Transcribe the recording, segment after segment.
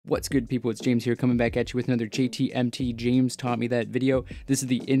What's good, people? It's James here, coming back at you with another JTMT James Taught Me That video. This is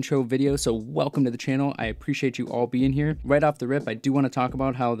the intro video, so welcome to the channel. I appreciate you all being here. Right off the rip, I do want to talk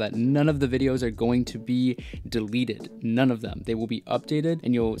about how that none of the videos are going to be deleted. None of them. They will be updated,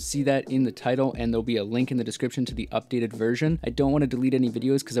 and you'll see that in the title, and there'll be a link in the description to the updated version. I don't want to delete any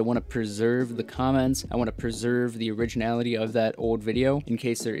videos because I want to preserve the comments. I want to preserve the originality of that old video. In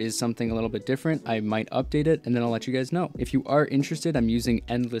case there is something a little bit different, I might update it, and then I'll let you guys know. If you are interested, I'm using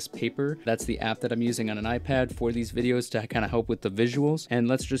Endless Paper. That's the app that I'm using on an iPad for these videos to kind of help with the visuals, and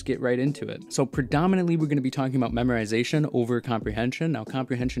let's just get right into it. So predominantly we're going to be talking about memorization over comprehension. Now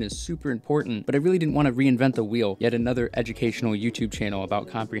comprehension is super important, but I really didn't want to reinvent the wheel, yet another educational YouTube channel about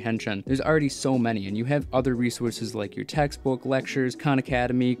comprehension. There's already so many, and you have other resources like your textbook, lectures, Khan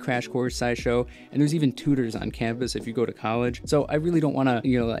Academy, Crash Course, SciShow, and there's even tutors on campus if you go to college. So I really don't want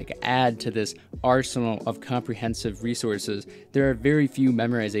to, add to this arsenal of comprehensive resources. There are very few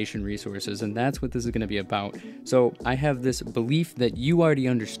memorization resources, and that's what this is going to be about. So I have this belief that you already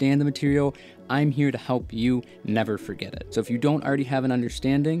understand the material. I'm here to help you never forget it. So if you don't already have an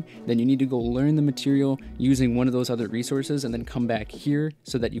understanding, then you need to go learn the material using one of those other resources and then come back here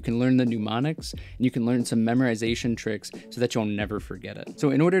so that you can learn the mnemonics and you can learn some memorization tricks so that you'll never forget it. So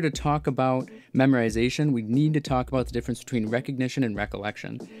in order to talk about memorization, we need to talk about the difference between recognition and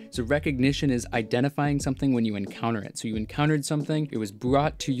recollection. So recognition is identifying something when you encounter it. So you encountered something, it was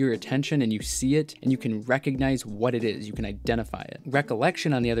brought to your attention and you see it and you can recognize what it is, you can identify it.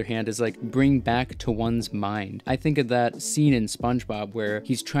 Recollection, on the other hand, is like bring back to one's mind. I think of that scene in SpongeBob where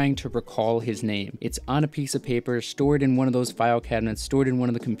he's trying to recall his name. It's on a piece of paper, stored in one of those file cabinets, stored in one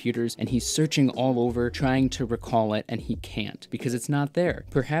of the computers, and he's searching all over trying to recall it, and he can't because it's not there.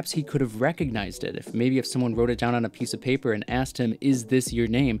 Perhaps he could have recognized it. If someone wrote it down on a piece of paper and asked him, "Is this your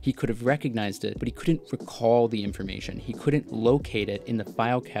name?" he could have recognized it, but he couldn't recall the information. He couldn't locate it in the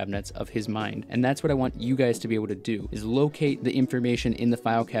file cabinets of his mind. And that's what I want you guys to be able to do, is locate the information in the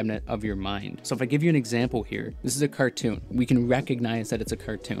file cabinet of your mind. So if I give you an example here, this is a cartoon. We can recognize that it's a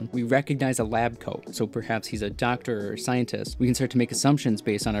cartoon. We recognize a lab coat, so perhaps he's a doctor or a scientist. We can start to make assumptions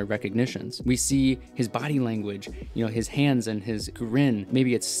based on our recognitions. We see his body language, his hands and his grin.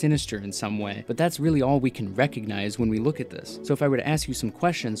 Maybe it's sinister in some way, but that's really all we can recognize when we look at this. So if I were to ask you some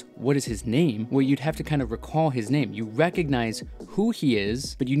questions, what is his name? Well, you'd have to kind of recall his name. You recognize who he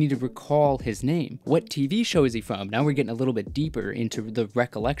is, but you need to recall his name. What TV show is he from? Now we're getting a little bit deeper into the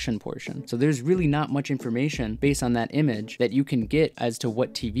recollection portion. So there's really not much information based on that image that you can get as to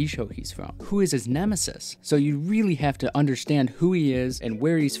what TV show he's from. Who is his nemesis? So you really have to understand who he is and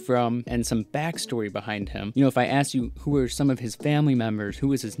where he's from and some backstory behind him. If I ask you who are some of his family members,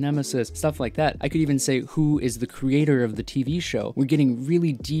 who is his nemesis, stuff like that. I could even say who is the creator of the TV show. We're getting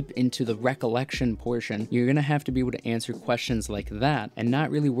really deep into the recollection portion. You're gonna have to be able to answer questions like that and not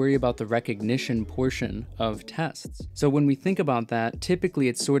really worry about the recognition portion of tests. So when we think about that, typically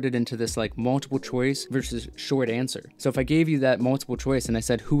it's sorted into this like multiple choice versus short answer. So if I gave you that multiple choice and I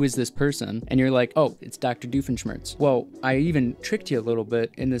said, who is this person? And you're like, oh, it's Dr. Doofenshmirtz. Well, I even tricked you a little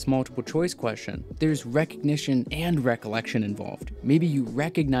bit in this multiple choice question. There's recognition and recollection involved. Maybe you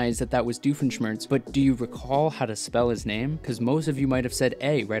recognize that that was Doofenshmirtz, but do you recall how to spell his name? Because most of you might have said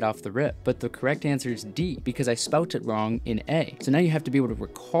A right off the rip, but the correct answer is D because I spelt it wrong in A. So now you have to be able to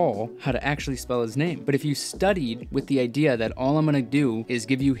recall how to actually spell his name. But if you studied with the idea that all I'm gonna do is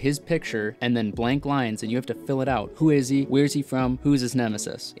give you his picture and then blank lines and you have to fill it out. Who is he? Where's he from? Who's his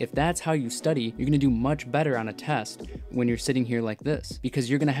nemesis? If that's how you study, you're gonna do much better on a test when you're sitting here like this, because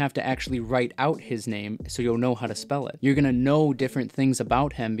you're gonna have to actually write out his name so you'll know how to spell it. You're gonna know different things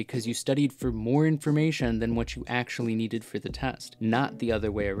about him because you studied for more information than what you actually needed for the test, not the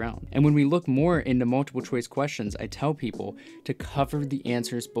other way around. And when we look more into multiple choice questions, I tell people to cover the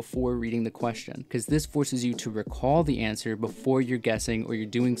answers before reading the question, because this forces you to recall the answer before you're guessing or you're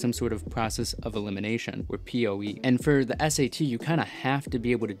doing some sort of process of elimination, or POE. And for the SAT, you kind of have to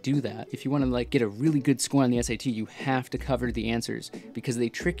be able to do that. If you want to get a really good score on the SAT, you have to cover the answers because they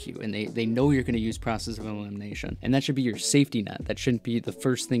trick you and they know you're going to use process of elimination. And that should be your safety net. That shouldn't be the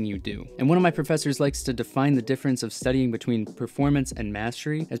first thing you do. And one of my professors likes to define the difference of studying between performance and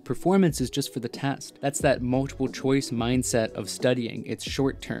mastery, as performance is just for the test. That's that multiple choice mindset of studying. It's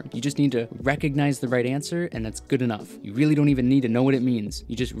short term. You just need to recognize the right answer and that's good enough. You really don't even need to know what it means.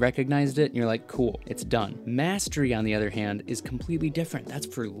 You just recognized it and you're like, cool, it's done. Mastery, on the other hand, is completely different. That's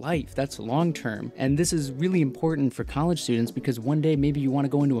for life. That's long term. And this is really important for college students because one day maybe you want to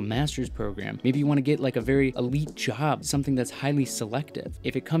go into a master's program. Maybe you want to get like a very elite job, something that's highly selective.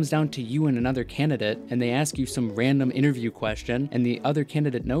 If it comes down to you and another candidate and they ask you some random interview question and the other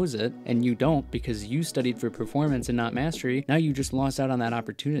candidate knows it and you don't because you studied for performance and not mastery, now you just lost out on that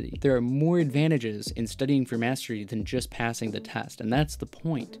opportunity. There are more advantages in studying for mastery than just passing the test, and that's the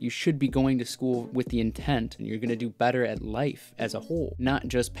point. You should be going to school with the intent, and you're going to do better at life as a whole, not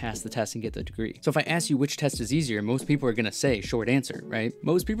just pass the test and get the degree. So if I ask you which test is easier, most people are going to say short answer, right?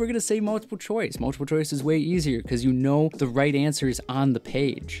 Most people are going to say multiple choice. Multiple choice is way easier because you know the right answer is on the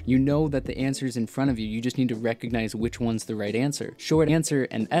page. You know that the answer is in front of you. You just need to recognize which one's the right answer. Short answer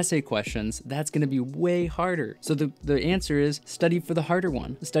and essay questions, that's going to be way harder. So the answer is study for the harder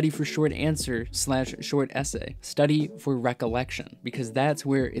one. Study for short answer / short essay. Study for recollection, because that's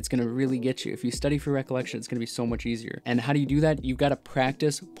where it's going to really get you. If you study for recollection, it's going to be so much easier. And how do you do that? You've got to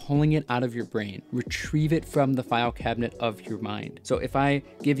practice pulling it out of your brain. Retrieve it from the file cabinet of your mind. So if I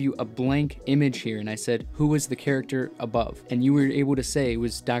give you a blank image here and I said, who was the character above? And you were able to say it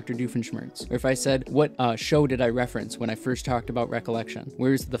was Dr. Doofenshmirtz. Or if I said, what show did I reference when I first talked about recollection?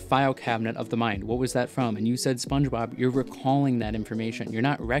 Where's the file cabinet of the mind? What was that from? And you said SpongeBob, you're recalling that information. You're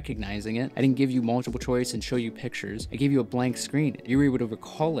not recognizing it. I didn't give you multiple choice and show you pictures. I gave you a blank screen. You were able to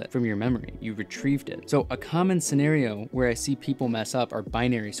recall it from your memory. You retrieved it. So a common scenario where I see people mess up are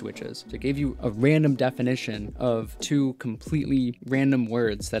binary switches. So I gave you a random definition of two completely random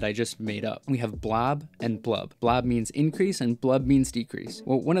words that I just made up. We have blob and blub. Blob means increase and blub means decrease.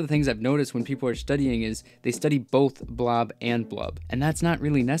 Well, one of the things I've noticed when people are studying is they study both blob and blub, and that's not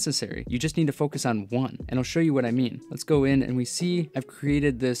really necessary. You just need to focus on one, and I'll show you what I mean. Let's go in and we see I've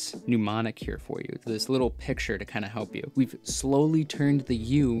created this mnemonic here for you, this little picture to kind of help you. We've slowly turned the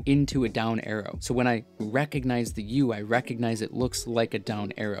U into a down arrow. So when I recognize the U, I recognize it looks like a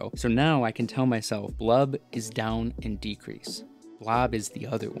down arrow. So now I can tell myself blub is down and decrease. Blob is the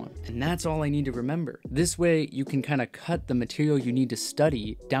other one. And that's all I need to remember. This way you can kind of cut the material you need to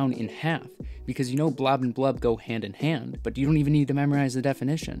study down in half, because you know blob and blub go hand in hand, but you don't even need to memorize the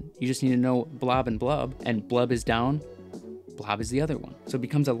definition. You just need to know blob, and blub is down, blob is the other one. So it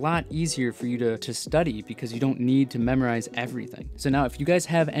becomes a lot easier for you to study because you don't need to memorize everything. So now if you guys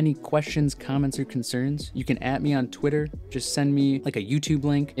have any questions, comments, or concerns, you can @me on Twitter. Just send me like a YouTube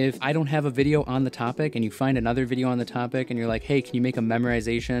link. If I don't have a video on the topic and you find another video on the topic and you're like, hey, can you make a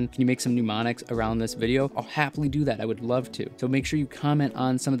memorization? Can you make some mnemonics around this video? I'll happily do that. I would love to. So make sure you comment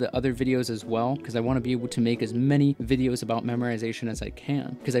on some of the other videos as well, because I want to be able to make as many videos about memorization as I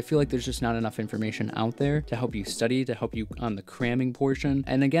can, because I feel like there's just not enough information out there to help you study, to help you on the cramming portion.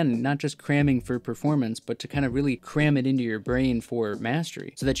 And again, not just cramming for performance, but to kind of really cram it into your brain for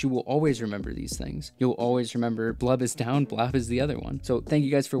mastery so that you will always remember these things. You'll always remember blub is down, blob is the other one. So thank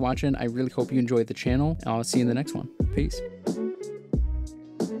you guys for watching. I really hope you enjoyed the channel. I'll see you in the next one. Peace.